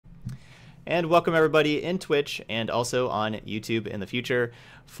And welcome everybody in Twitch and also on YouTube in the future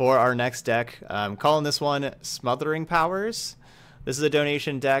for our next deck. I'm calling this one Smothering Powers. This is a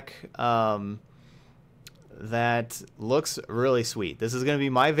donation deck that looks really sweet. This is going to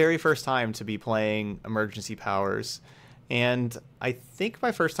be my very first time to be playing Emergency Powers. And I think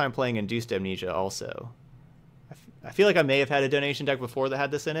my first time playing Induced Amnesia also. I feel like I may have had a donation deck before that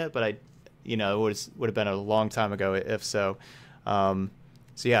had this in it, but it would have been a long time ago if so.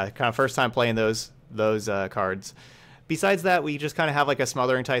 So yeah, kind of first time playing those cards. Besides that, we just kind of have like a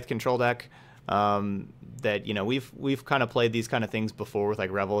Smothering Tithe control deck that we've kind of played these kind of things before with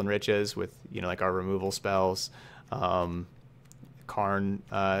like Revel and Riches with like our removal spells, Karn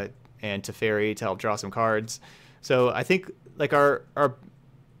and Teferi to help draw some cards. So I think like the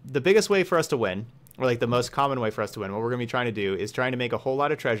biggest way for us to win, or like the most common way for us to win, what we're gonna be trying to do is trying to make a whole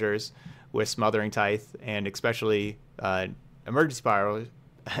lot of treasures with Smothering Tithe, and especially Emergency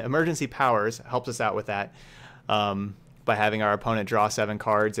Powers helps us out with that by having our opponent draw 7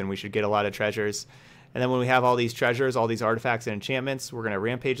 cards, and we should get a lot of treasures. And then when we have all these treasures, all these artifacts and enchantments, we're going to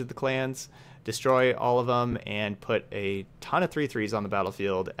rampage at the clans, destroy all of them, and put a ton of 3/3s on the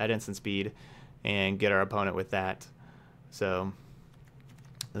battlefield at instant speed and get our opponent with that. So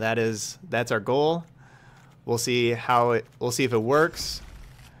that's our goal. We'll see if it works.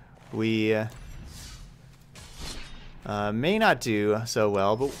 We may not do so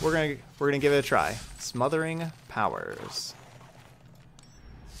well, but we're gonna give it a try. Smothering Powers.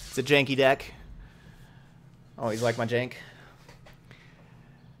 It's a janky deck. Always like my jank.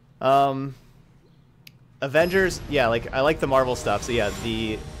 Avengers, yeah, like I like the Marvel stuff. So yeah,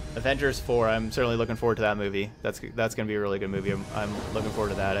 the Avengers 4. I'm certainly looking forward to that movie. That's gonna be a really good movie. I'm looking forward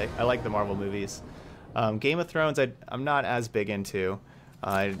to that. I like the Marvel movies. Game of Thrones, I'm not as big into.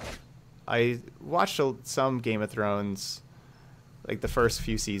 I watched some Game of Thrones, like the first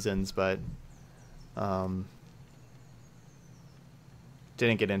few seasons, but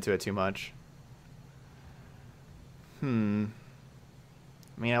didn't get into it too much. I mean,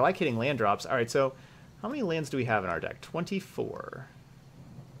 I like hitting land drops. All right, so how many lands do we have in our deck? 24.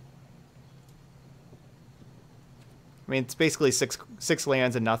 I mean, it's basically six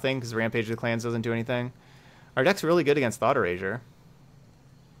lands and nothing because Rampage of the Clans doesn't do anything. Our deck's really good against Thought Erasure.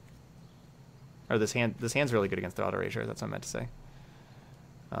 Or this hand's really good against Thought Erasure. That's what I meant to say.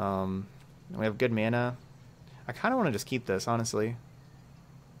 We have good mana. I kind of want to just keep this, honestly.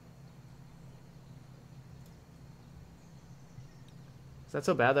 Is that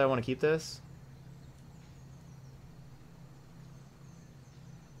so bad that I want to keep this?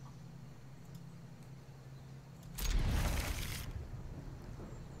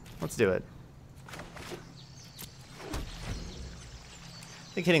 Let's do it.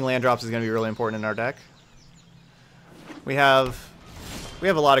 I think hitting land drops is going to be really important in our deck. We have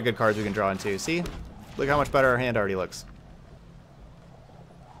a lot of good cards we can draw into. See? Look how much better our hand already looks.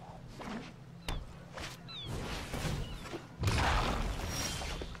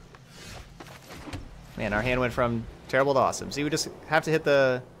 Man, our hand went from terrible to awesome. See, we just have to hit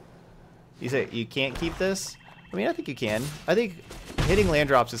the... You say you can't keep this? I mean, I think you can. I think hitting land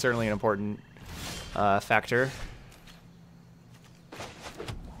drops is certainly an important factor.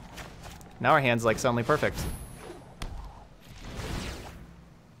 Now our hand's like suddenly perfect.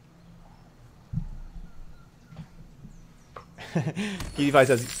 Keefy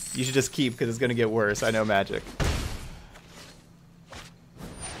says you should just keep because it's going to get worse. I know Magic.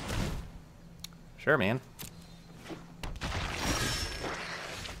 Sure, man.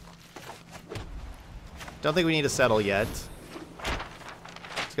 Don't think we need to settle yet.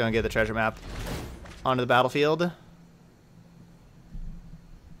 Let's go and get the treasure map onto the battlefield.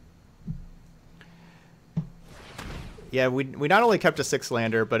 Yeah, we not only kept a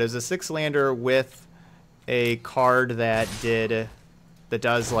 6-lander, but it was a 6-lander with a card that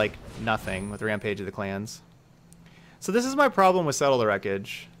does like nothing with Rampage of the Clans. So this is my problem with Settle the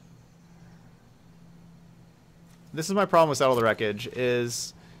Wreckage.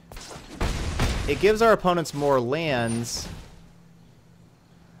 Is it gives our opponents more lands,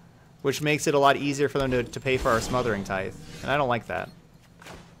 which makes it a lot easier for them to pay for our Smothering Tithe, and I don't like that.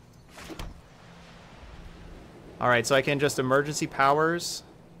 Alright, so I can just Emergency Powers.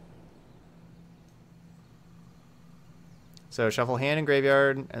 So shuffle hand and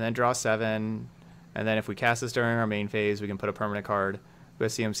graveyard, and then draw 7. And then if we cast this during our main phase, we can put a permanent card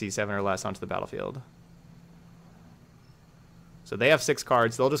with CMC 7 or less onto the battlefield. So they have 6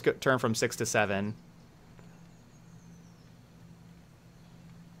 cards. They'll just turn from 6 to 7.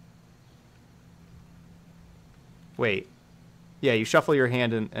 Wait. Yeah, you shuffle your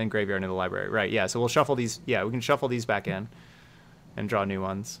hand and graveyard into the library. Right, yeah, so we'll shuffle these. Yeah, we can shuffle these back in and draw new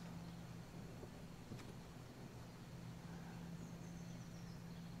ones.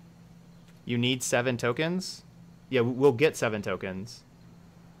 You need 7 tokens? Yeah, we'll get 7 tokens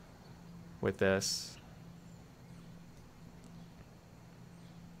with this.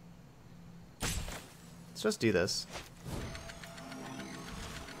 Let's just do this.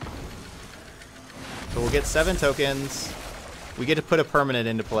 So we'll get 7 tokens. We get to put a permanent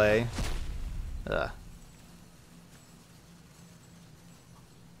into play. Ugh.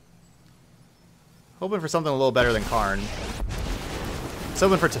 Hoping for something a little better than Karn. It's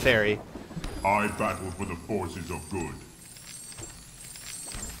hoping for Teferi. I battle for the forces of good.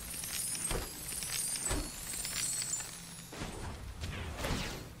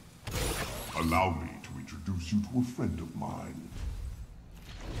 Allow me to introduce you to a friend of mine.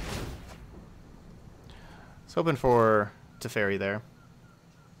 It's hoping for Teferi there.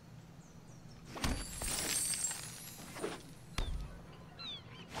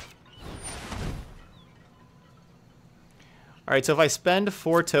 Alright, so if I spend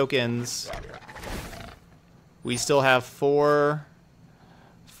 4 tokens, we still have 4,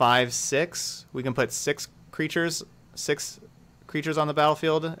 5, 6. We can put 6 creatures on the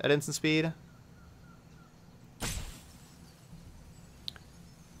battlefield at instant speed. If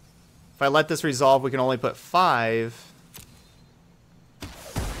I let this resolve, we can only put 5.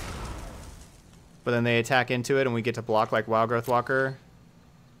 But then they attack into it and we get to block like Wild Growth Walker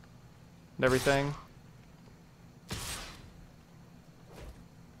and everything.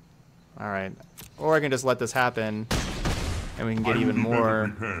 Alright. Or I can just let this happen and we can get even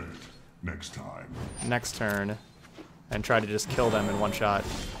more next time. Next turn and try to just kill them in one shot.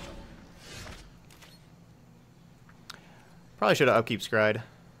 Probably should have upkeep Scryed.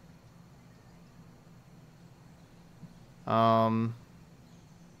 So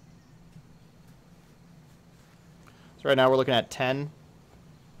right now we're looking at 10.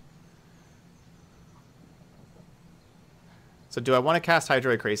 So do I want to cast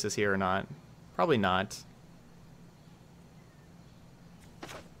Hydroid Krasis here or not? Probably not.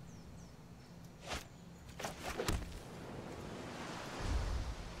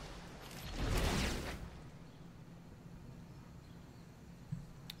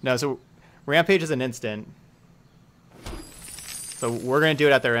 No, so Rampage is an instant. So we're gonna do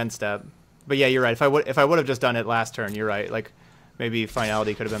it at their end step. But yeah, you're right. If I would have just done it last turn, you're right. Like maybe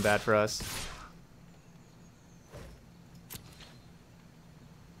Finality could have been bad for us.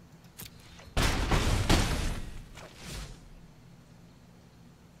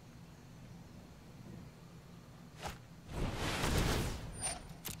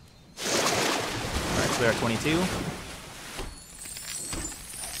 Alright, so they're at 22.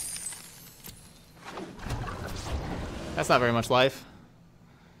 That's not very much life.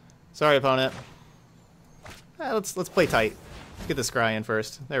 Sorry, opponent. Let's play tight. Let's get this Scry in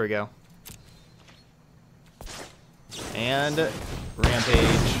first. There we go. And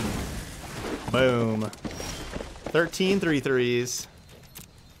Rampage. Boom. 13 3/3s.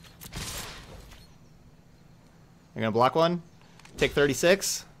 You're gonna block one. Take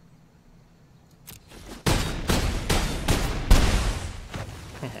 36.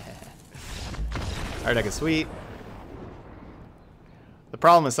 Our deck is sweet. The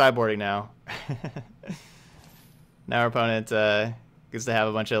problem is sideboarding now. Now our opponent gets to have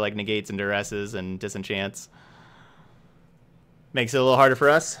a bunch of like negates and duresses and disenchants. Makes it a little harder for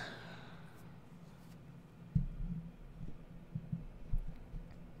us.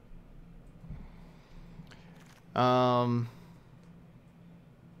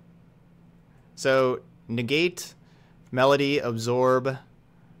 So negate, melody, absorb,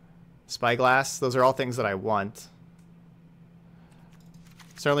 spyglass. Those are all things that I want.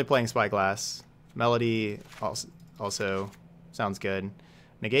 Certainly playing Spyglass. Melody also sounds good.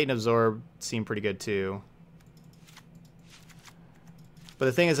 Negate and Absorb seem pretty good too. But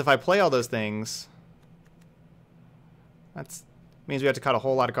the thing is, if I play all those things, that means we have to cut a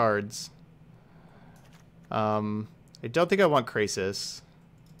whole lot of cards. I don't think I want Krasis.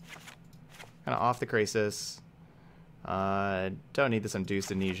 Kind of off the Krasis. Don't need this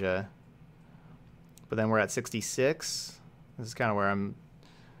Induced Amnesia. But then we're at 66. This is kind of where I'm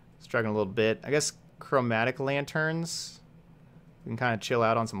struggling a little bit. I guess Chromatic Lanterns. We can kind of chill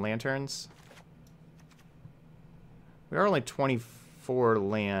out on some lanterns. We are only 24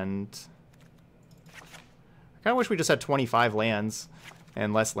 land. I kind of wish we just had 25 lands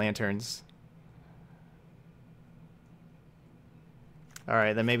and less lanterns.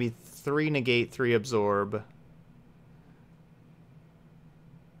 Alright, then maybe 3 negate, 3 absorb.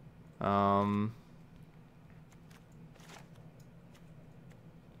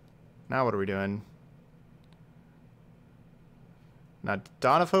 Now what are we doing? Now,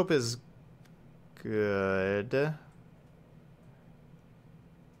 Dawn of Hope is good.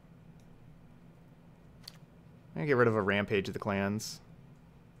 gonna get rid of a rampage of the clans.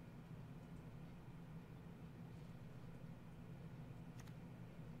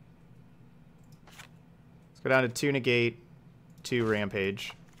 Let's go down to 2 negate, 2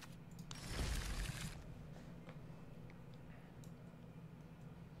 rampage.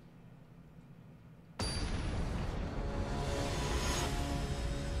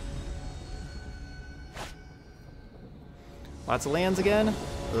 Lots of lands again?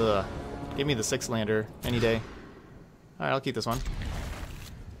 Ugh. Give me the 6-lander any day. Alright, I'll keep this one.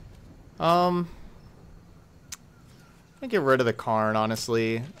 I get rid of the Karn,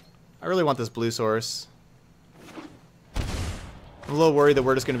 honestly. I really want this blue source. I'm a little worried that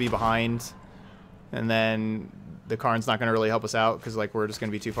we're just going to be behind. And then the Karn's not going to really help us out because like we're just going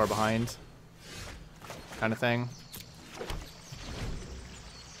to be too far behind. Kind of thing.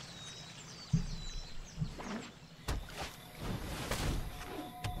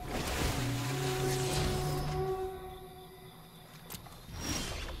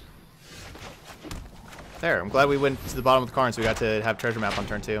 There, I'm glad we went to the bottom of the Karn so we got to have treasure map on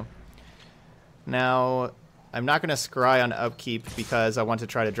turn 2. Now, I'm not going to scry on upkeep because I want to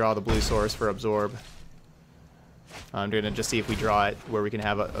try to draw the blue source for absorb. I'm going to just see if we draw it where we can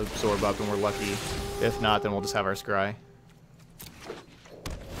have absorb up and we're lucky. If not, then we'll just have our scry.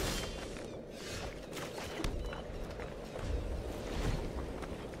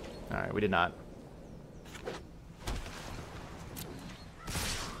 Alright, we did not.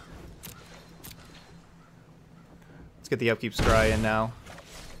 Get the upkeep scry in now.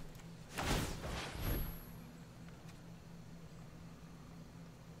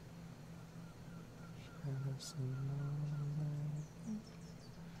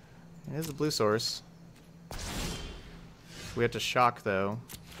 It is a blue source. We have to shock though.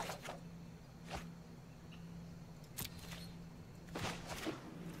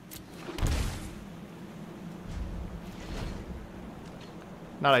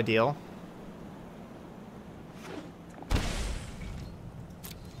 Not ideal.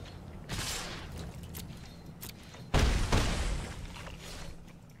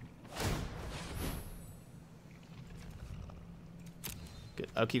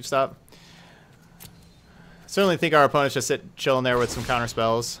 Upkeep stop. Certainly think our opponents just chilling there with some counter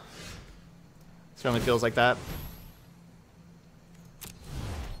spells. Certainly feels like that.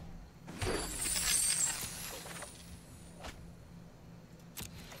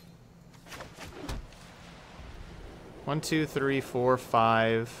 One, two, three, four,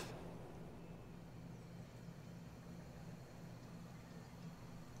 five.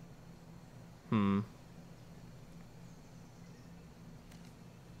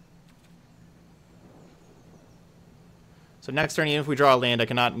 So next turn, even if we draw a land, I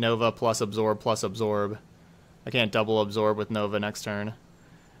cannot Nova plus absorb plus absorb. I can't double absorb with Nova next turn.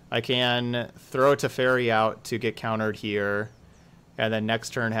 I can throw Teferi out to get countered here, and then next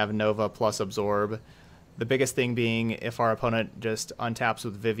turn have Nova plus absorb. The biggest thing being if our opponent just untaps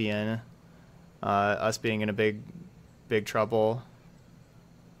with Vivian, us being in a big trouble.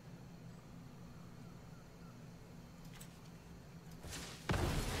 I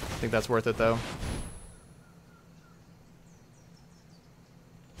think that's worth it though.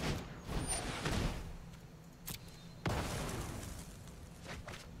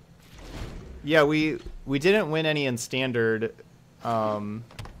 Yeah, we didn't win any in standard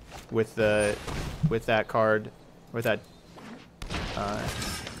with that card, with that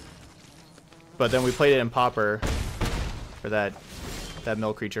but then we played it in Pauper for that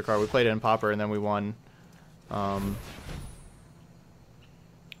mill creature card. We played it in Pauper and then we won a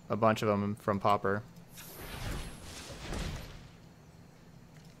bunch of them from Pauper.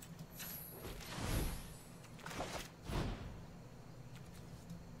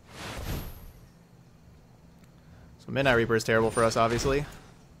 So Midnight Reaper is terrible for us, obviously.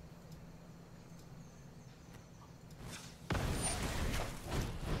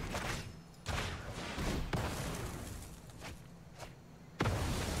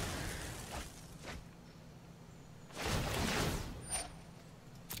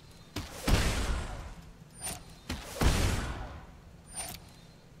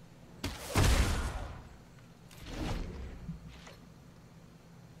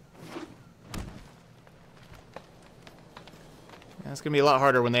 It's going to be a lot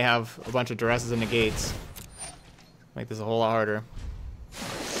harder when they have a bunch of duresses and negates. Make this a whole lot harder.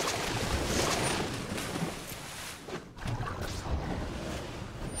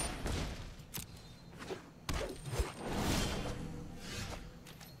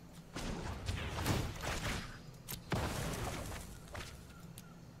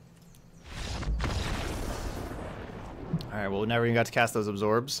 Alright, well, we never even got to cast those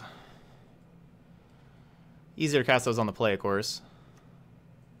absorbs. Easier to cast those on the play, of course.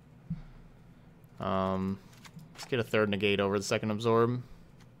 Let's get a third negate over the second absorb.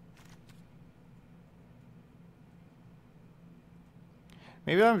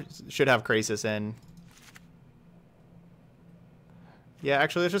 Maybe I should have Krasis in. Yeah,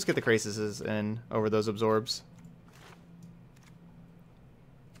 actually, let's just get the Krasises in over those absorbs.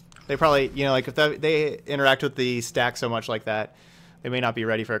 They probably, you know, like if they interact with the stack so much like that, they may not be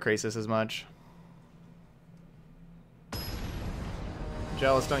ready for a Krasis as much.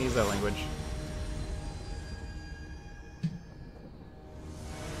 Jealous, don't use that language.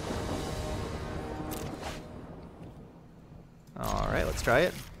 Alright, let's try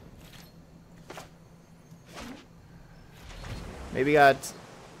it. Maybe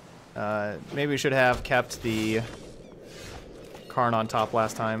we should have kept the Karn on top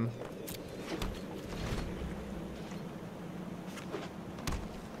last time.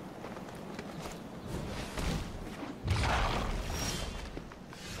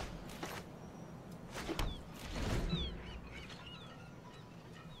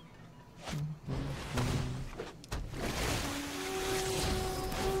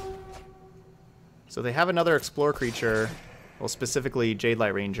 So they have another Explore creature, well, specifically Jade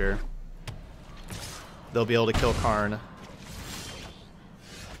Light Ranger. They'll be able to kill Karn.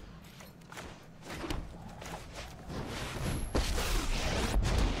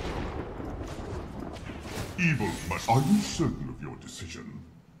 Evil must... Are you certain of your decision?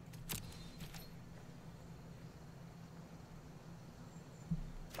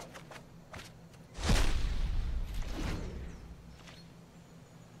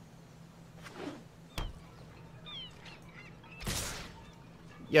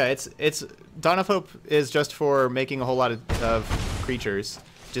 Yeah, it's Dawn of Hope is just for making a whole lot of creatures.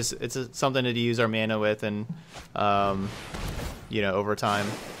 Just it's something to use our mana with, and you know, over time.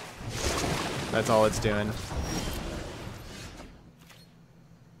 That's all it's doing.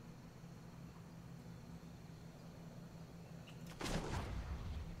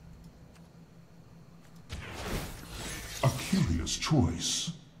 A curious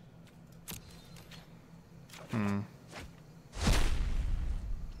choice.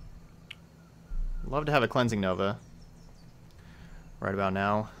 Love to have a Cleansing Nova right about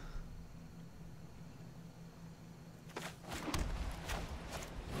now.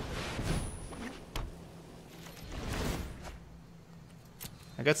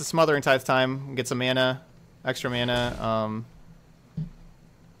 I guess it's Smothering Tithe time. Get some mana, extra mana. I'm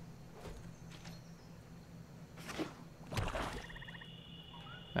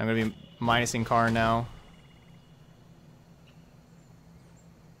gonna be minusing Karn now.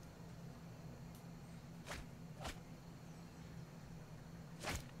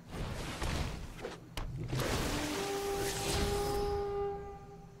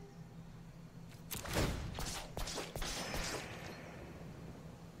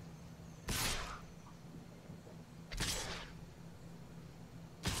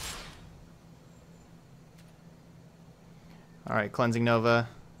 Alright, Cleansing Nova.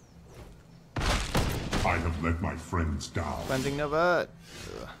 I have let my friends down. Cleansing Nova.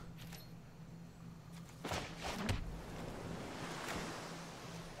 Ugh.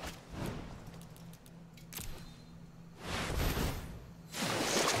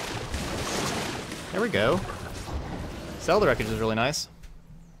 There we go. Sell the Wreckage is really nice.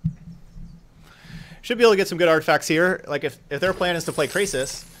 Should be able to get some good artifacts here. Like if their plan is to play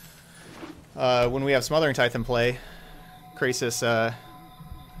Krasis, when we have Smothering Tithe in play, Krasis,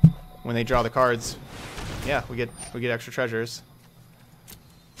 when they draw the cards, yeah, we get extra treasures.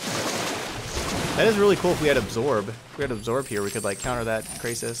 That is really cool if we had Absorb. If we had Absorb here, we could like counter that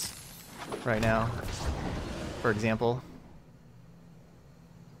Krasis right now, for example.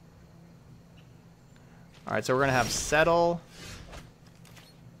 Alright, so we're gonna have Settle.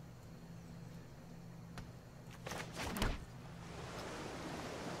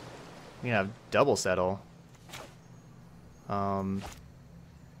 We can have double Settle.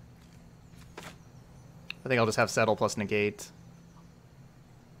 I think I'll just have Settle plus Negate.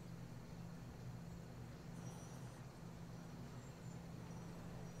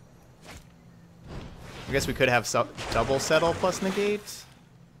 I guess we could have double Settle plus Negate.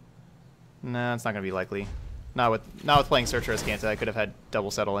 Nah, it's not gonna be likely. Not with playing Searcher as Canta. I could have had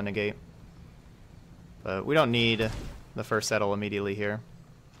double Settle and Negate. But we don't need the first Settle immediately here.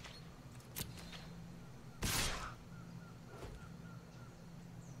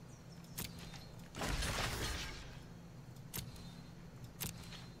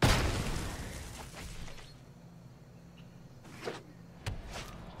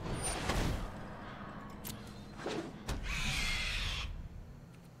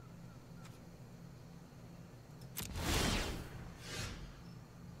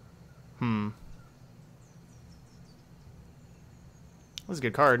 was a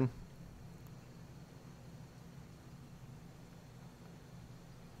good card.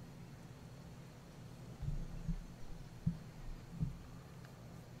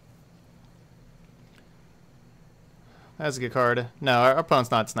 That's a good card. No, our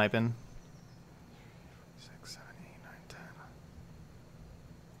opponent's not sniping. 6, 7, 8, 9, 10.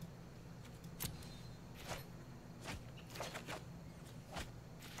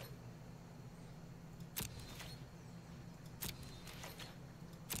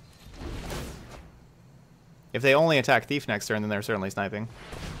 If they only attack Thief next turn, then they're certainly sniping.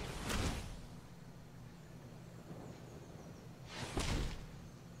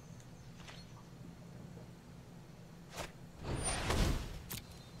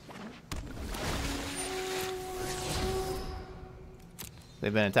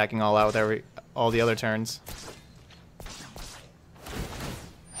 They've been attacking all out with all the other turns.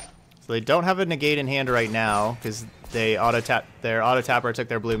 So they don't have a negate in hand right now because they their auto tapper took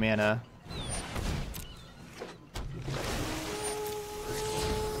their blue mana.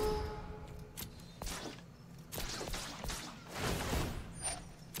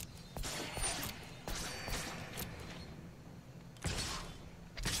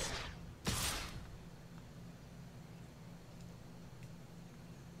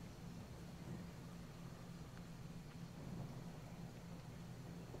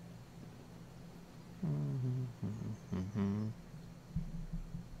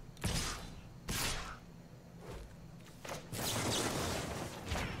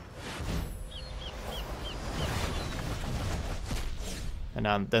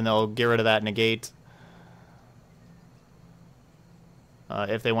 And then they'll get rid of that negate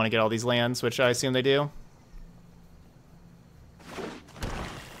if they want to get all these lands, which I assume they do. It's going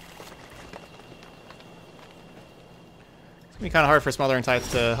to be kind of hard for Smothering Tithe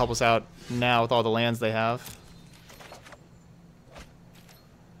to help us out now with all the lands they have.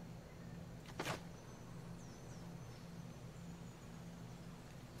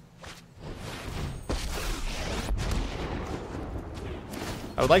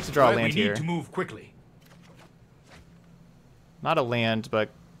 I would like to draw a land here. We need to move quickly. Not a land, but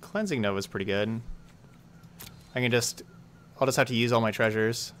Cleansing Nova is pretty good. I'll just have to use all my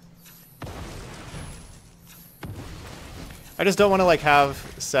treasures. I just don't want to like have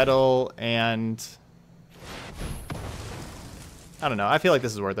Settle and I don't know. I feel like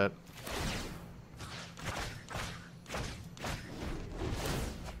this is worth it.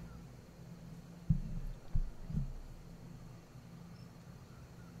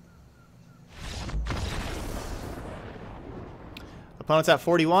 Opponent's at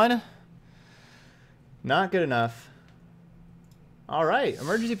 41. Not good enough. All right,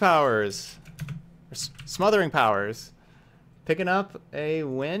 Emergency Powers. Smothering Powers. Picking up a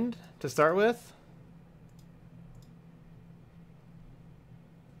wind to start with.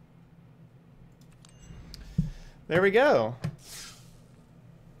 There we go.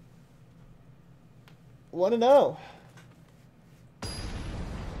 1-0.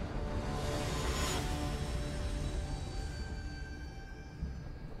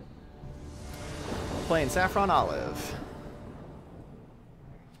 Playing Saffron Olive.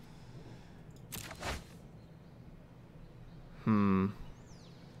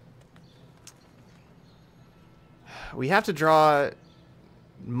 We have to draw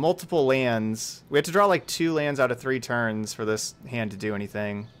multiple lands. We have to draw like 2 lands out of 3 turns for this hand to do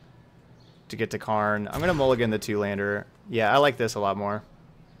anything. To get to Karn. I'm going to mulligan the 2-lander. Yeah, I like this a lot more.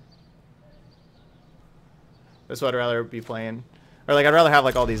 This is what I'd rather be playing. Or like I'd rather have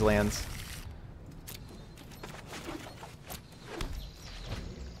like all these lands.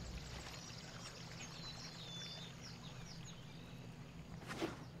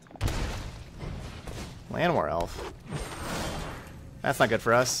 Llanowar Elf. That's not good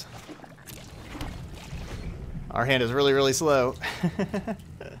for us. Our hand is really, really slow.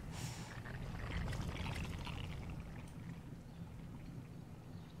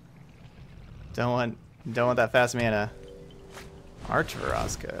 Don't want that fast mana.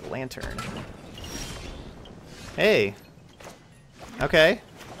 Archivaraska, Lantern. Hey. Okay.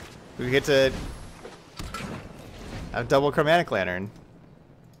 We get to have double Chromatic Lantern.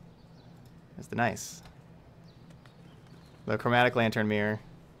 That's the nice. The Chromatic Lantern Mirror.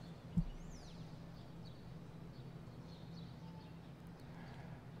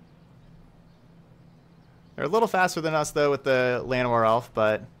 They're a little faster than us, though, with the Llanowar Elf,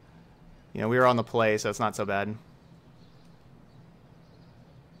 but, you know, we were on the play, so it's not so bad.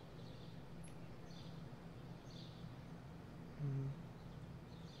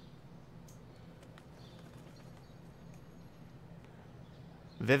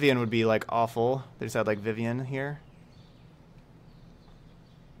 Vivian would be, like, awful. They just had, like, Vivian here.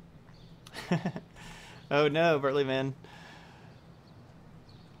 Oh no, Burly Man.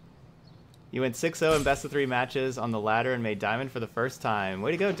 You went 6-0 in best of 3 matches on the ladder and made diamond for the first time.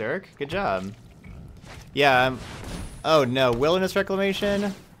 Way to go, Dirk. Good job. Yeah, oh no, Wilderness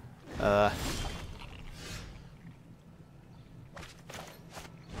Reclamation?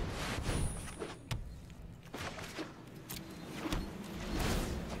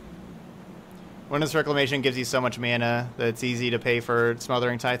 Wilderness Reclamation gives you so much mana that it's easy to pay for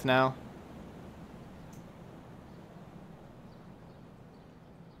Smothering Tithe now.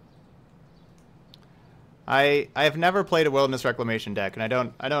 I have never played a Wilderness Reclamation deck, and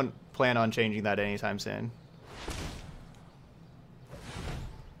I don't plan on changing that anytime soon.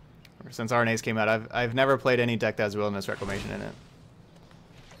 Ever since RNAs came out, I've never played any deck that has Wilderness Reclamation in it.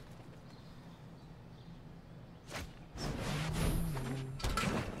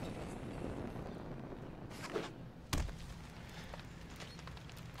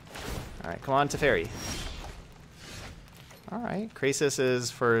 Alright, come on, Teferi. Alright, Krasis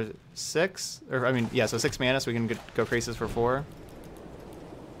is for 6, or I mean, yeah, so 6 mana, so we can go Krasis for 4.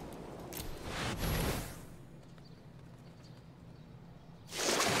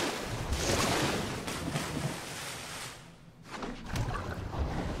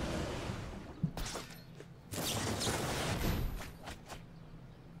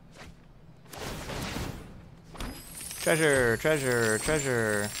 Treasure, treasure,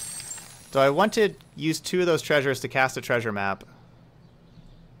 treasure. Do I want to use 2 of those treasures to cast a treasure map?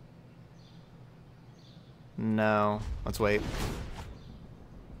 No. Let's wait.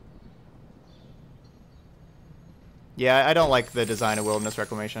 Yeah, I don't like the design of Wilderness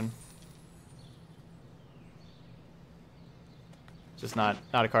Reclamation. Just not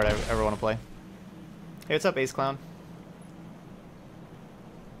a card I ever want to play. Hey, what's up, Ace Clown?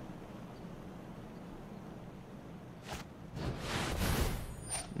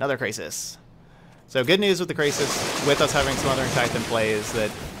 Another Krasis. So good news with the Krasis, with us having Smothering Tithe in play, is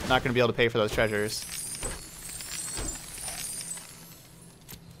that I'm not going to be able to pay for those treasures.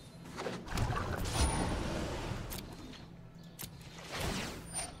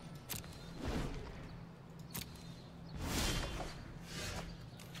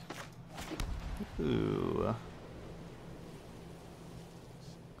 Ooh.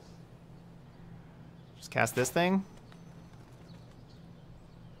 Just cast this thing.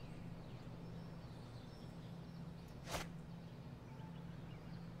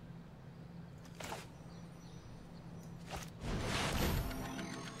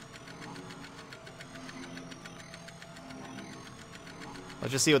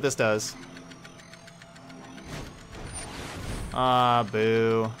 Let's just see what this does. Ah,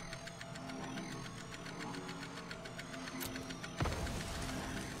 boo.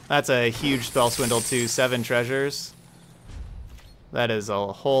 That's a huge spell swindle too. 7 treasures. That is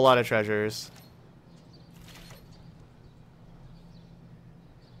a whole lot of treasures.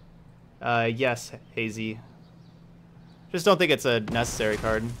 Yes, Hazy. Just don't think it's a necessary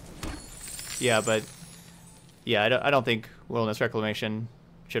card. Yeah, but yeah, I don't think Wilderness Reclamation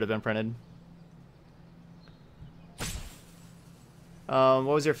should have been printed. What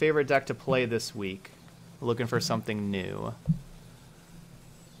was your favorite deck to play this week? Looking for something new.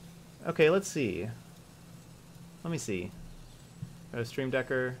 Okay, let's see. Let me see. Stream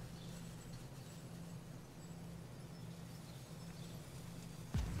Decker.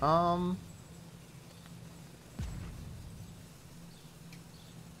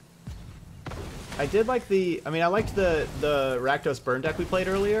 I did like I liked the Rakdos Burn deck we played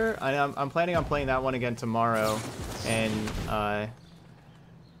earlier. I'm planning on playing that one again tomorrow, and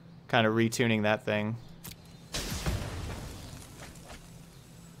kind of retuning that thing.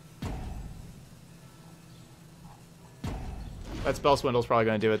 That Spell Swindle's probably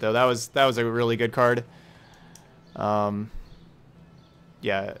going to do it though. That was a really good card.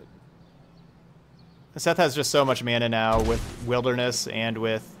 Yeah. Seth has just so much mana now with Wilderness and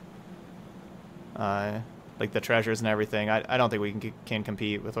with like the treasures and everything. I don't think we can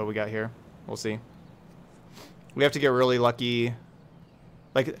compete with what we got here. We'll see. We have to get really lucky.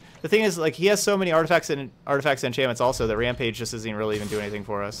 Like the thing is, like he has so many artifacts and enchantments also that Rampage just isn't really even doing anything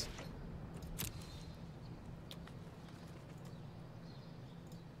for us.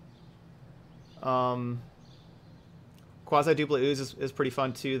 Quasi-Duplicate Ooze is pretty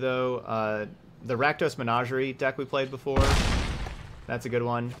fun too, though. The Rakdos Menagerie deck we played before, that's a good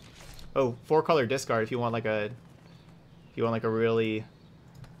one. Oh, 4-color discard if you want like a really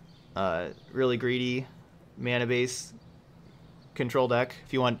really greedy mana base control deck.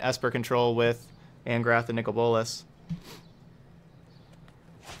 If you want Esper control with Angrath and Nicol Bolas.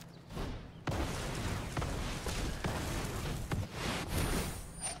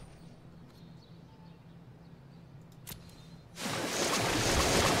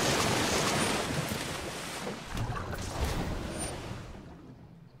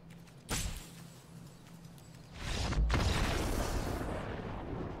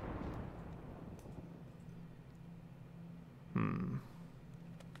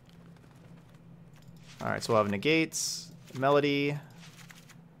 Alright, so we'll have negates, melody,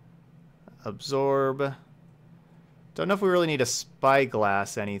 absorb. Don't know if we really need a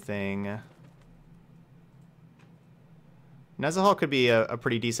spyglass anything. Nezahal could be a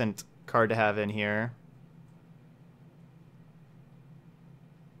pretty decent card to have in here.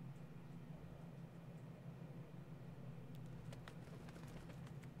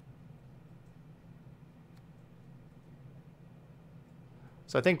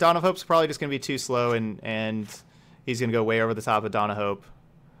 So I think Dawn of Hope's probably just going to be too slow, and he's going to go way over the top of Dawn of Hope.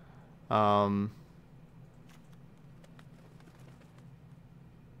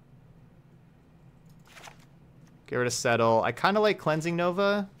 Get rid of Settle. I kind of like Cleansing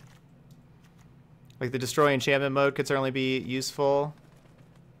Nova. Like the Destroy Enchantment mode could certainly be useful.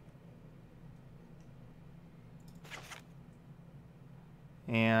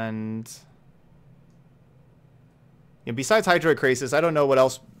 And yeah, besides Hydroid Krasis, I don't know what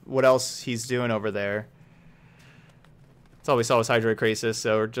else he's doing over there. That's all we saw was Hydroid Krasis,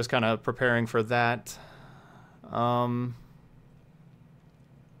 so we're just kind of preparing for that.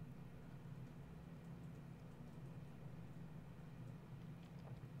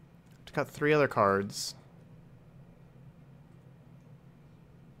 Got 3 other cards.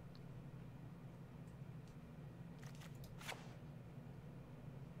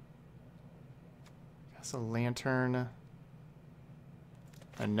 That's a Lantern,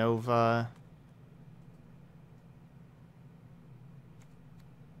 a Nova,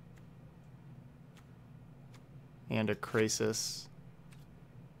 and a Krasis.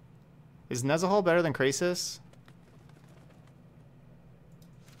 Is Nezahal better than Krasis?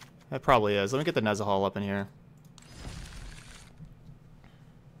 That probably is. Let me get the Nezahal up in here.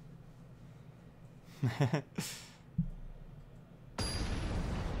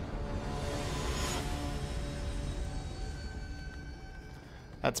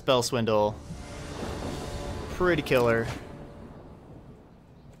 That Spell Swindle. Pretty killer.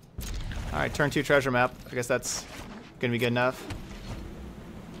 Alright, turn 2 treasure map. I guess that's gonna be good enough.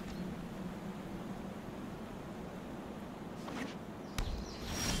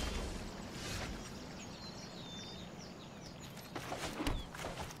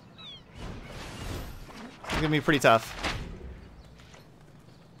 It's gonna be pretty tough.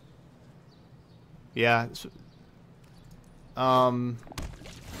 Yeah.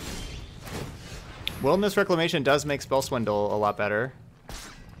 Wilderness Reclamation does make Spell Swindle a lot better.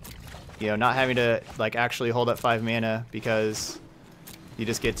 You know, not having to like actually hold up 5 mana because you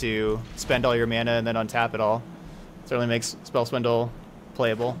just get to spend all your mana and then untap it all. Certainly makes Spell Swindle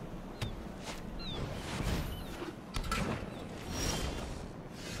playable.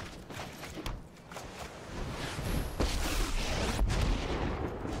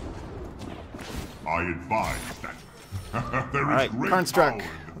 I advise that. There is Alright, great Karnstruck. power in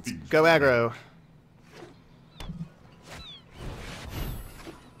the Let's beast. go aggro.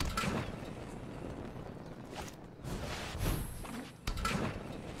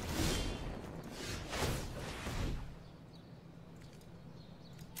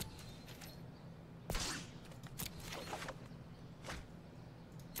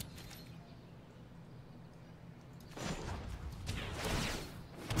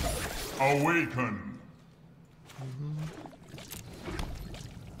 Awaken.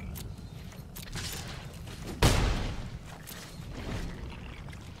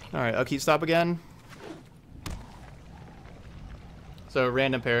 Alright, I'll keep stop again. So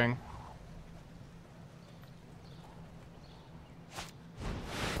random pairing.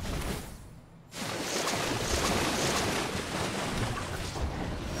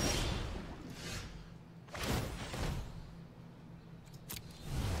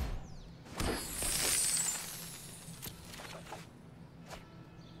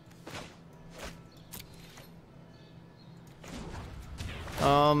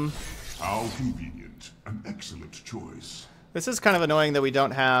 How convenient. An excellent choice. This is kind of annoying that we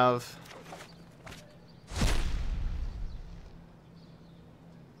don't have...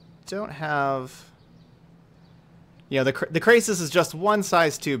 You know, the Krasis is just one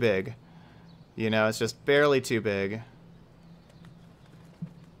size too big. You know, it's just barely too big. Am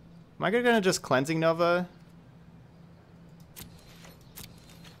I gonna just Cleansing Nova?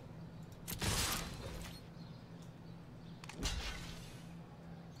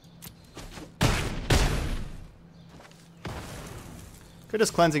 Could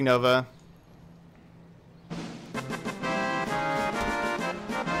just Cleansing Nova.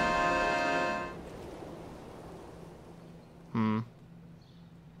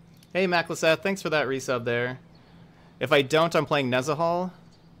 Hey, Maclaseth, thanks for that resub there. If I don't, I'm playing Nezahal.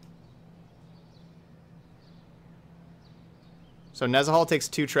 So Nezahal takes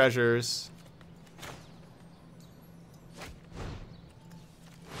 2 treasures.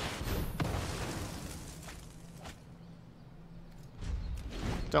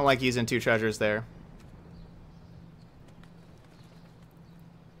 Don't like using 2 treasures there.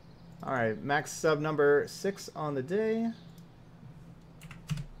 Alright, max sub number 6 on the day.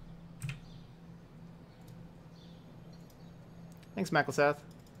 Thanks, Mackleseth.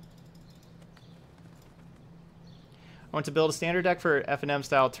 I want to build a standard deck for F&M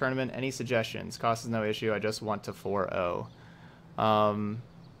style tournament. Any suggestions? Cost is no issue. I just want to 4-0.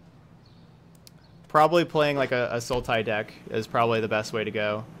 Probably playing like a Sultai deck is probably the best way to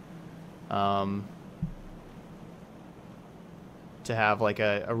go. To have like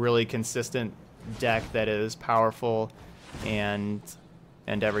a really consistent deck that is powerful and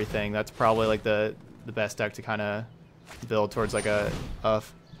everything. That's probably like the best deck to kind of build towards like a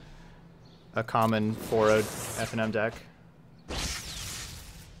common 4-0 F&M deck.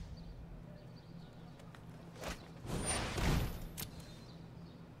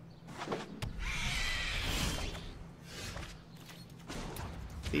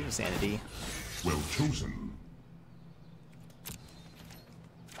 Thief of Sanity. Well chosen.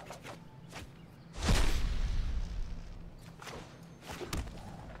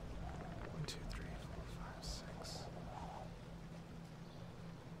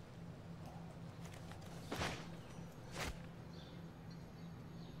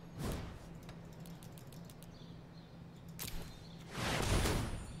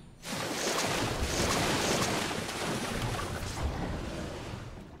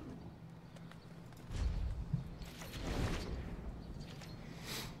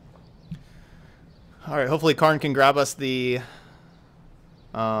 All right, hopefully Karn can grab us the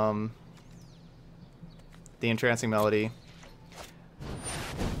Entrancing Melody.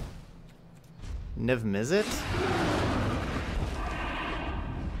 Niv Mizzet?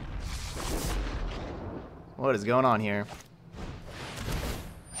 What is going on here?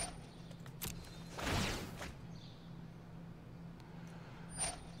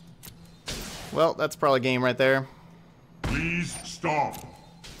 Well, that's probably game right there. Please stop.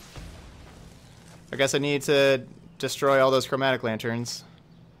 I guess I need to destroy all those chromatic lanterns.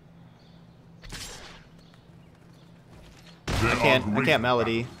 I can't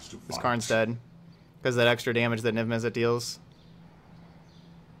Melody, because Karn's dead. Because of that extra damage that Niv Mizzet deals.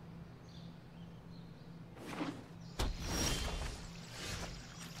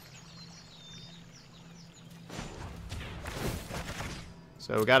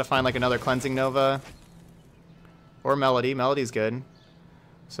 So we gotta find like another Cleansing Nova. Or Melody. Melody's good.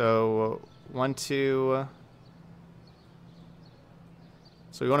 So 1, 2.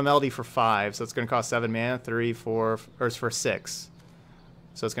 So we want a Melody for 5, so it's going to cost 7 mana. 3, 4, or it's for 6.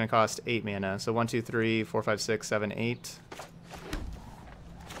 So it's going to cost 8 mana. So 1, 2, 3, 4, 5, 6, 7, 8.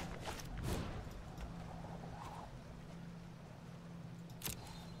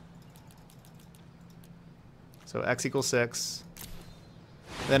 So X equals 6.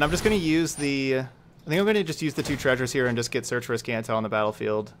 Then I'm just going to use the... I think I'm going to just use the 2 treasures here and just get Search for Scantel on the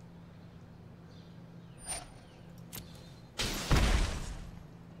battlefield.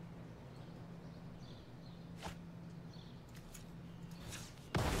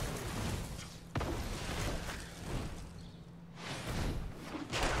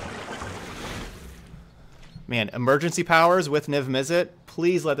 Man, emergency powers with Niv Mizzet.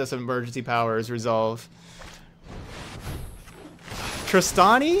 Please let this emergency powers resolve.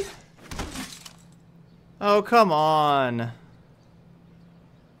 Tristani? Oh, come on.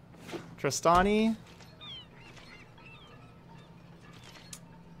 Tristani?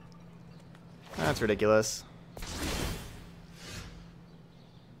 That's ridiculous.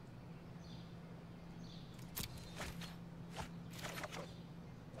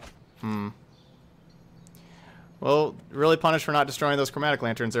 Well, really punished for not destroying those chromatic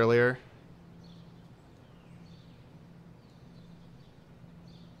lanterns earlier.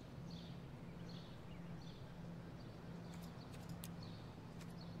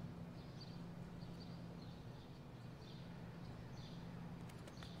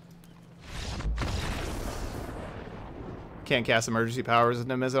 Can't cast emergency powers with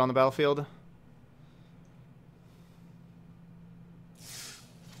Niv Mizzet on the battlefield.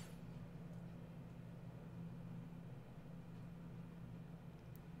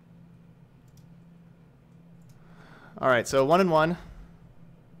 Alright, so 1 and 1.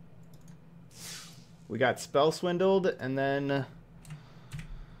 We got Spell Swindled, and then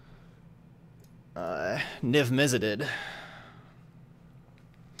Niv Mizzeted.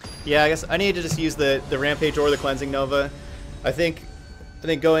 Yeah, I guess I need to just use the Rampage or the Cleansing Nova. I think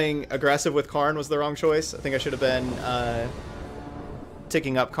going aggressive with Karn was the wrong choice. I think I should have been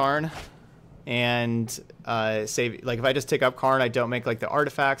ticking up Karn and save. Like if I just tick up Karn, I don't make like the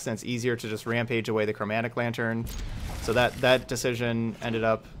artifacts, and it's easier to just rampage away the Chromatic Lantern. So that decision ended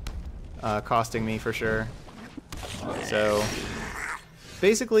up costing me for sure. So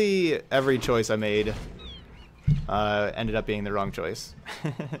basically every choice I made ended up being the wrong choice.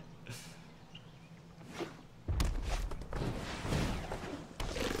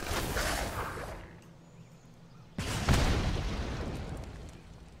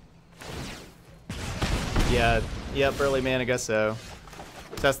 Yeah, yep, early man, I guess so.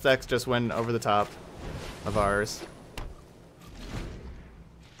 Test decks just went over the top of ours.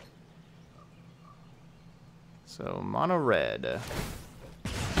 So, mono red.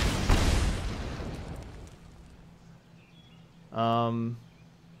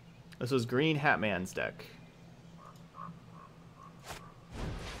 This was green Hatman's deck.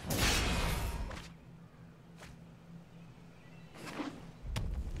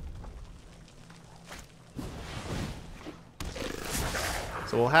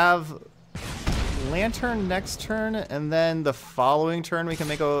 So we'll have Lantern next turn, and then the following turn we can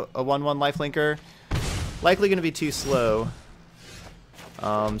make a 1/1 lifelinker. Likely going to be too slow.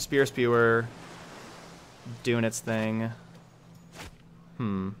 Spear Spewer doing its thing.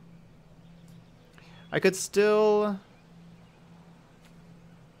 I could still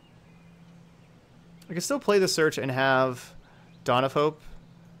play the Search and have Dawn of Hope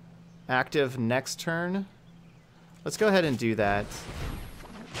active next turn. Let's go ahead and do that.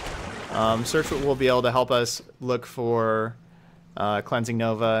 Search will be able to help us look for Cleansing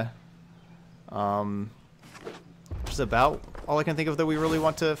Nova. Which is about all I can think of that we really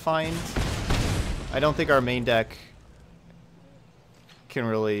want to find. I don't think our main deck can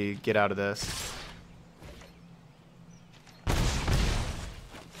really get out of this.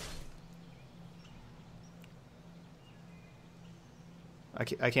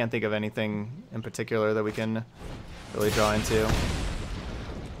 I can't think of anything in particular that we can really draw into.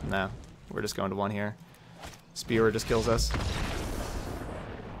 No, we're just going to 1 here. Spear just kills us.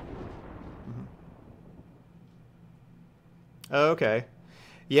 Oh, okay.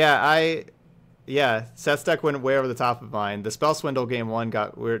 Yeah, Seth's deck went way over the top of mine. The Spell Swindle game 1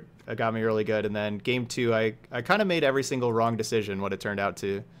 got me really good, and then game 2 I kind of made every single wrong decision what it turned out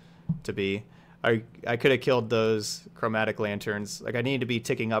to be. I could have killed those Chromatic Lanterns. Like I needed to be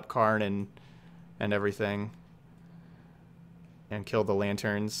ticking up Karn and everything. And kill the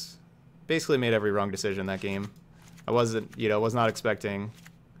Lanterns. Basically made every wrong decision that game. I was not expecting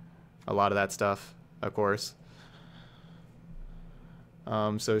a lot of that stuff, of course.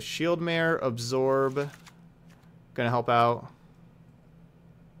 So Shieldmare, Absorb, gonna help out.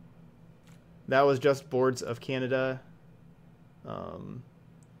 That was just Boards of Canada.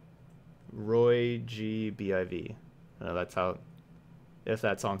 Roy G BIV. I know that's how. If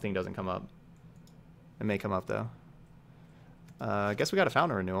that song thing doesn't come up, it may come up though. I guess we got a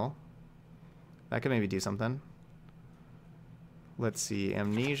Fountain Renewal. That could maybe do something. Let's see.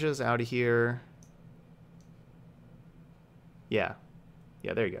 Amnesia's out of here. Yeah.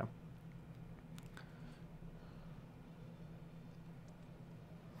 Yeah, there you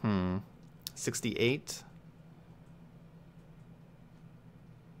go. 68.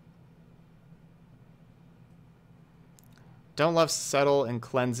 Don't love Settle and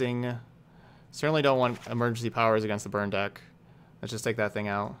Cleansing. Certainly don't want Emergency Powers against the burn deck. Let's just take that thing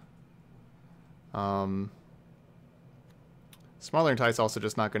out. Smothering Tide's also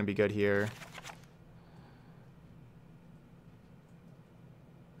just not going to be good here.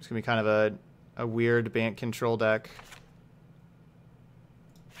 It's going to be kind of a weird Bant control deck.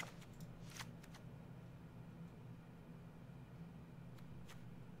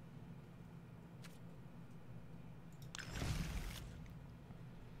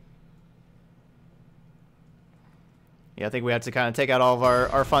 Yeah, I think we had to kind of take out all of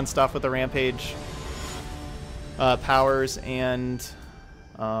our fun stuff with the Rampage powers and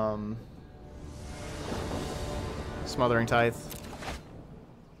Smothering Tithe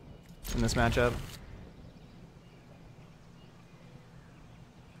in this matchup.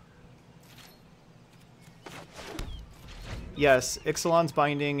 Yes, Ixalan's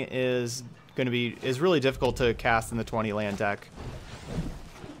Binding is really difficult to cast in the 20 land deck,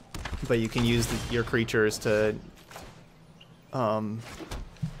 but you can use your creatures to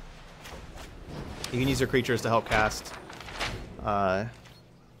help cast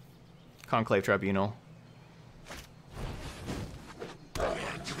Conclave Tribunal.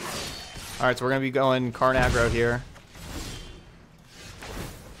 Alright, so we're going to be going Karn aggro here.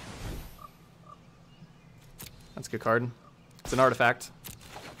 That's a good card. It's an artifact.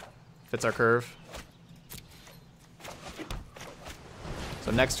 Fits our curve. So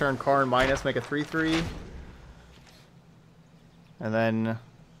next turn, Karn minus, make a 3/3. And then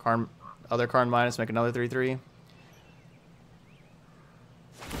other Karn minus, make another 3/3.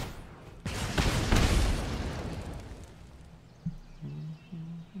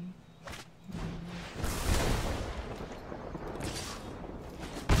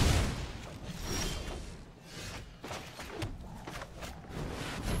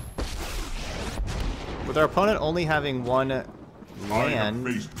 With our opponent only having one land,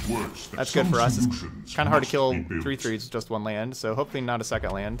 that's good for us. It's kind of hard to kill 3/3s with just one land, so hopefully not a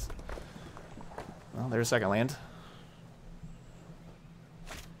second land. Well, there's a second land.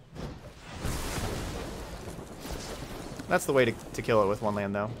 That's the way to kill it with one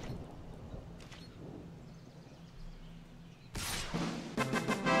land, though.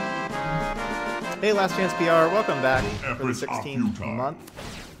 Hey, Last Chance PR, welcome back for the 16th month.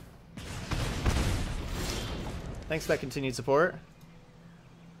 Thanks for that continued support.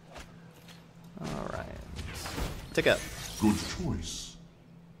 Alright. Tick up. Good choice.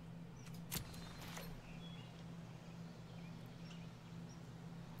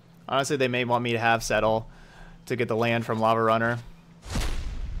 Honestly, they may want me to have Settle to get the land from Lava Runner.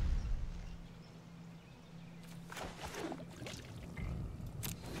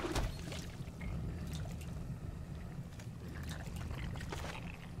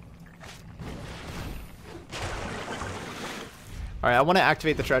 Alright, I want to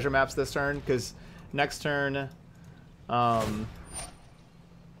activate the treasure maps this turn, because next turn, so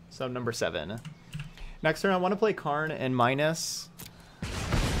number 7. Next turn I want to play Karn and minus,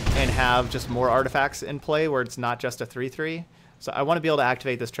 and have just more artifacts in play where it's not just a 3/3. So I want to be able to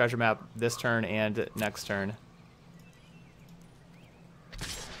activate this treasure map this turn and next turn.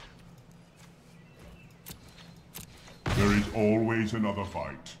 There is always another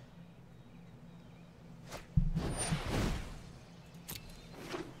fight.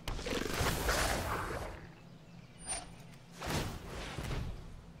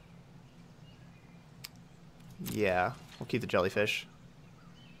 Yeah, we'll keep the jellyfish.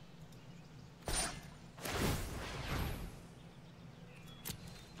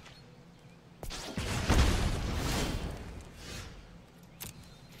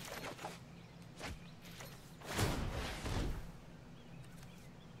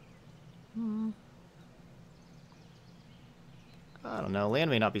 I don't know, land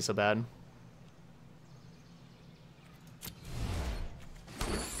may not be so bad.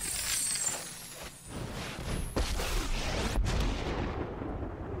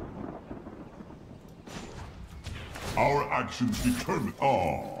 Our actions determine.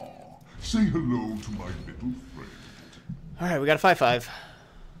 Ah, say hello to my little friend. All right, we got a 5/5.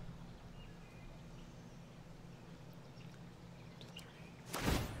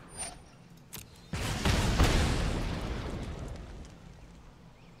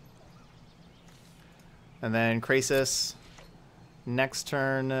 And then Krasis. Next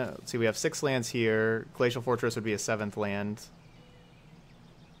turn, let's see, we have 6 lands here. Glacial Fortress would be a 7th land.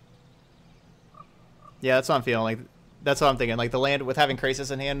 Yeah, that's what I'm feeling. Like, that's what I'm thinking. Like, the land with having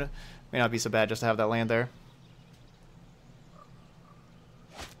Krasis in hand may not be so bad just to have that land there.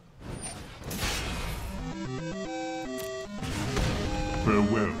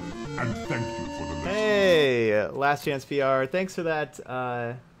 Farewell, and thank you for the lesson. Hey, Last Chance PR. Thanks for that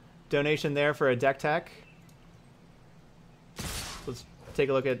donation there for a deck tech. Let's take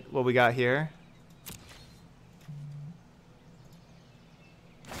a look at what we got here.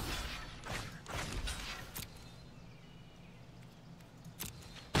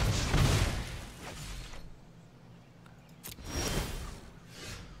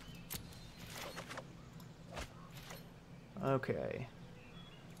 Okay.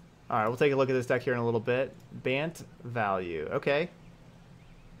 Alright, we'll take a look at this deck here in a little bit. Bant value. Okay.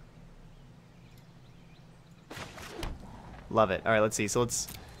 Love it. Alright, let's see. So let's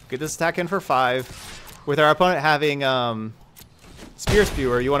get this attack in for 5. With our opponent having Spear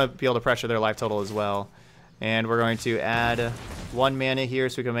Spewer, you want to be able to pressure their life total as well. And we're going to add 1 mana here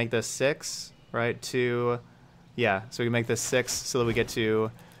so we can make this 6. Right? 2. Yeah, so we can make this 6 so that we get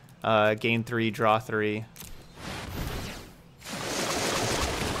to gain 3, draw 3.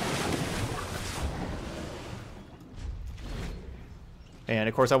 And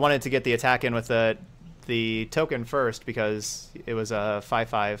of course I wanted to get the attack in with the token first because it was a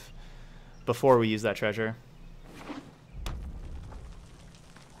 5/5 before we use that treasure.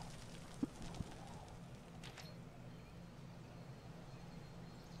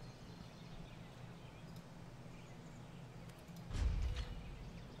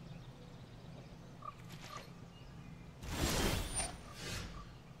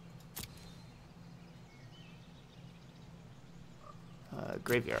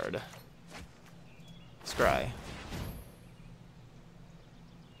 graveyard. Scry.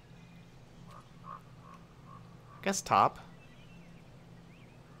 Guess top.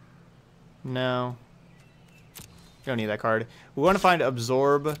 No. Don't need that card. We want to find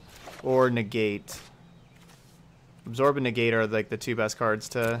Absorb or Negate. Absorb and Negate are like the two best cards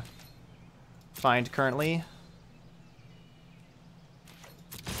to find currently.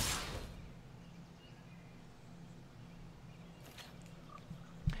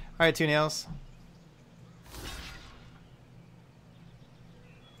 Alright, 2 nails.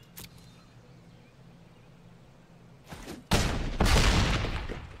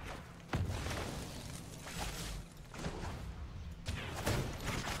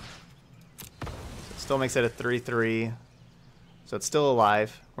 Still makes it a 3/3. So it's still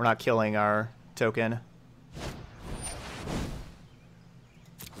alive. We're not killing our token.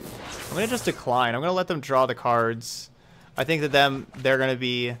 I'm going to just decline. I'm going to let them draw the cards. I think that they're going to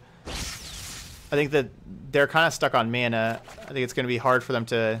be... I think that they're kind of stuck on mana. I think it's going to be hard for them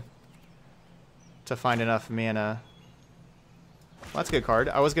to find enough mana. Well, that's a good card.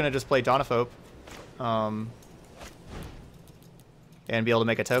 I was going to just play Doniphope. And be able to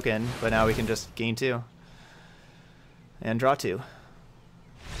make a token, but now we can just gain 2. And draw 2.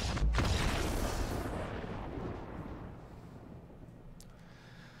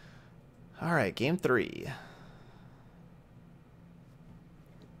 Alright, game 3.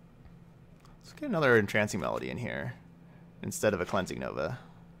 Let's get another Entrancing Melody in here instead of a Cleansing Nova.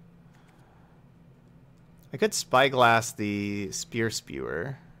 I could Spyglass the Spear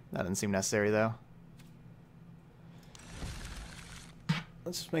Spewer. That doesn't seem necessary though.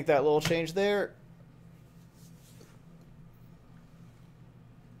 Let's just make that little change there.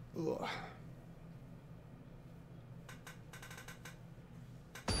 Ugh.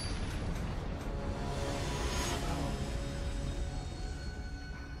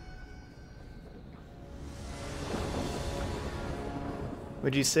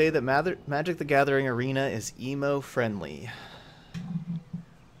 Would you say that Magic the Gathering Arena is emo friendly?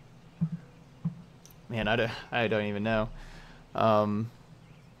 Man, I don't even know.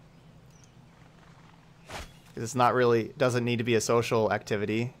 It's not really, doesn't need to be a social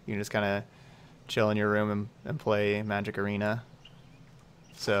activity. You can just kind of chill in your room and play Magic Arena.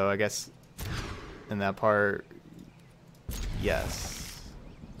 So I guess in that part, yes.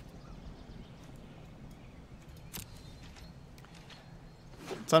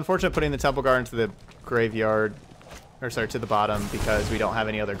 It's unfortunate putting the Temple Guard into the graveyard, or sorry, to the bottom because we don't have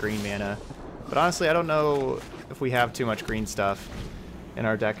any other green mana. But honestly, I don't know if we have too much green stuff in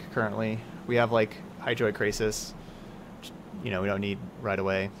our deck currently. We have like Hydroid Krasis, which, you know, we don't need right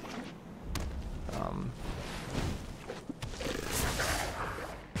away.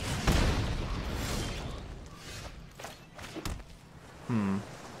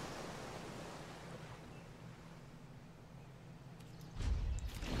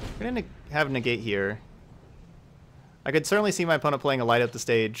 We're gonna have Negate here. I could certainly see my opponent playing a Light Up the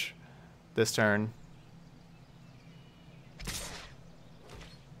Stage this turn.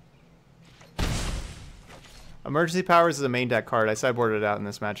 Emergency Powers is a main deck card. I sideboarded it out in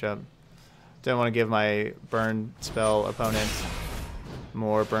this matchup. Didn't want to give my burn spell opponent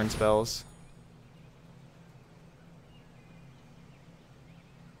more burn spells.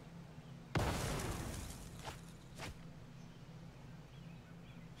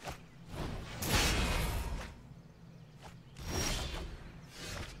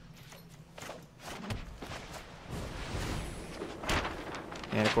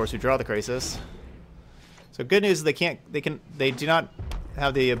 And of course we draw the Krasis. So good news is they do not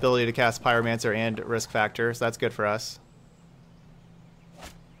have the ability to cast Pyromancer and Risk Factor, so that's good for us.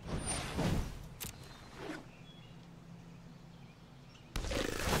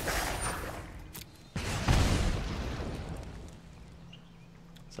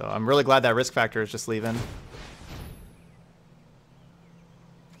 So I'm really glad that Risk Factor is just leaving.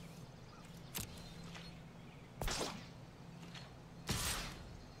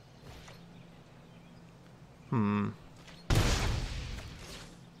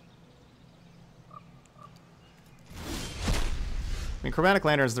 I mean, Chromatic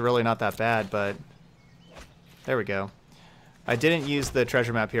Lanterns are really not that bad, but there we go. I didn't use the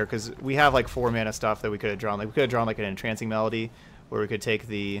treasure map here because we have like 4 mana stuff that we could have drawn. Like we could have drawn like an Entrancing Melody, where we could take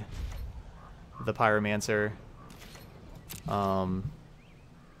the Pyromancer.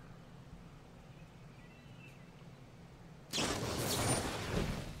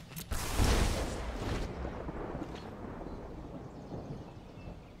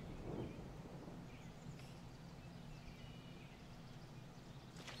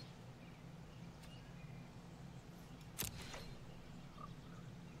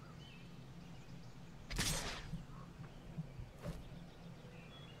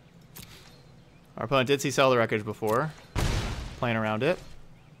 Our opponent did see Cellar Wreckage before, playing around it.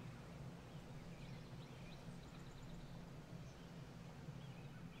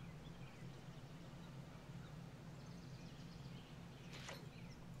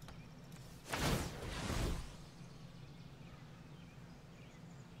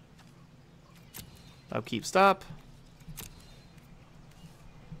 Upkeep, stop.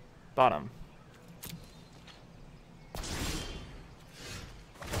 Bottom.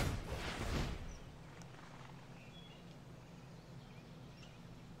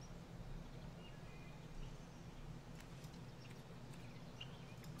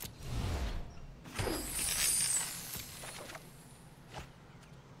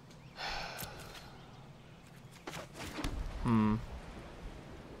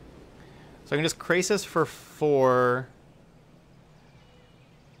 So I can just Krasis for 4.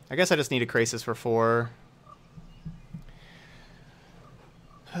 I guess I just need a Krasis for 4.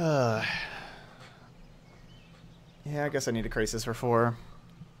 Yeah, I guess I need a Krasis for 4.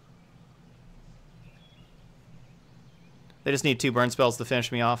 They just need 2 burn spells to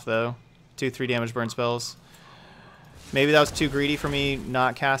finish me off, though. 2 3 damage burn spells. Maybe that was too greedy for me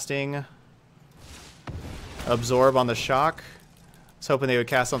not casting Absorb on the Shock. I was hoping they would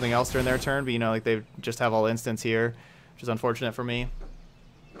cast something else during their turn, but you know, like they just have all instants here, which is unfortunate for me.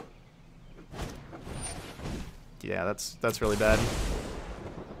 Yeah, that's really bad.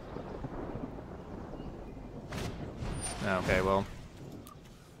 Okay, well.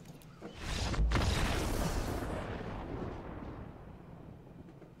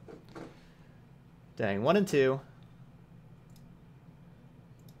 Dang, 1 and 2.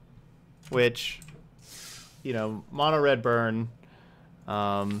 Which, you know, mono red burn,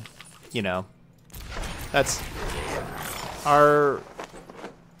 you know, that's our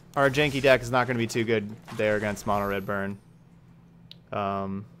janky deck is not going to be too good there against mono red burn.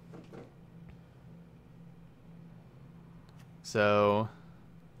 So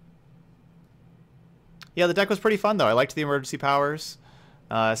yeah, the deck was pretty fun though. I liked the emergency powers.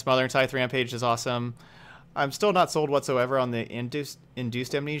 Smothering Tithe Rampage is awesome. I'm still not sold whatsoever on the induced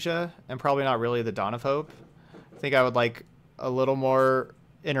amnesia, and probably not really the Dawn of Hope. I think I would like a little more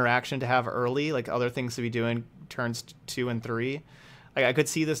interaction to have early, like other things to be doing turns 2 and 3. Like I could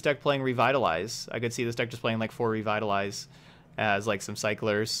see this deck playing Revitalize. I could see this deck just playing like 4 Revitalize as like some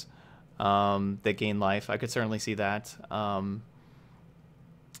cyclers that gain life. I could certainly see that.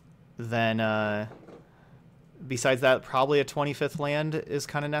 Then besides that, probably a 25th land is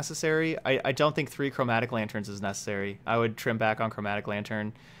kind of necessary. I don't think 3 Chromatic Lanterns is necessary. I would trim back on Chromatic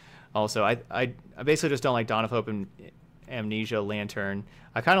Lantern. Also, I basically just don't like Dawn of Hope and Amnesia Lantern.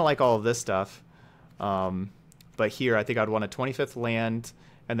 I kind of like all of this stuff. But here, I think I'd want a 25th land,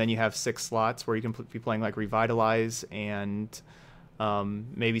 and then you have 6 slots where you can be playing like Revitalize and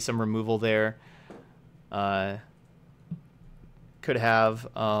maybe some removal there. Could have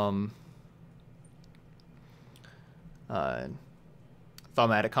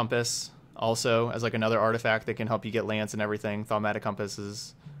Thaumatic Compass also as like another artifact that can help you get lands and everything. Thaumatic Compass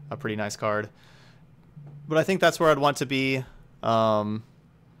is a pretty nice card. But I think that's where I'd want to be, kind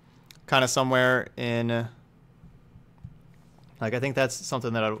of somewhere in... Like, I think that's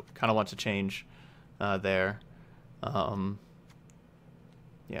something that I kind of want to change there.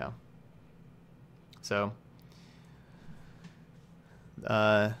 Yeah. So,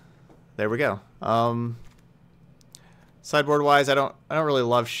 there we go. Sideboard-wise, I don't really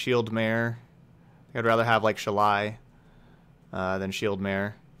love Shield Mare. I'd rather have, like, Shalai than Shield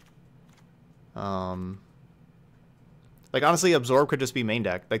Mare. Like, honestly, Absorb could just be main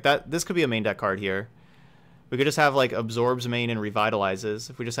deck. Like, this could be a main deck card here. We could just have, like, Absorbs main and Revitalizes.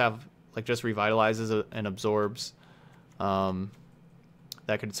 If we just have, like, just Revitalizes and Absorbs, that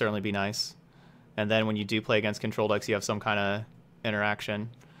could certainly be nice. And then when you do play against control decks, you have some kind of interaction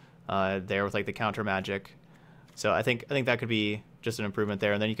there with, like, the counter magic. So I think that could be just an improvement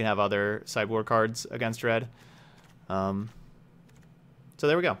there. And then you can have other sideboard cards against red. So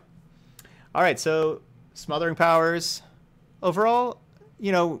there we go. All right, so Smothering Powers. Overall,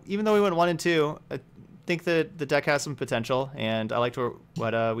 you know, even though we went 1 and 2, I think that the deck has some potential, and I liked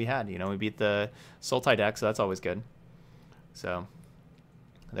what we had. You know, we beat the Sultai deck, so that's always good. So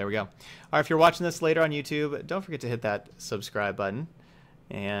there we go. All right, if you're watching this later on YouTube, don't forget to hit that subscribe button.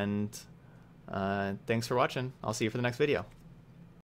 And thanks for watching. I'll see you for the next video.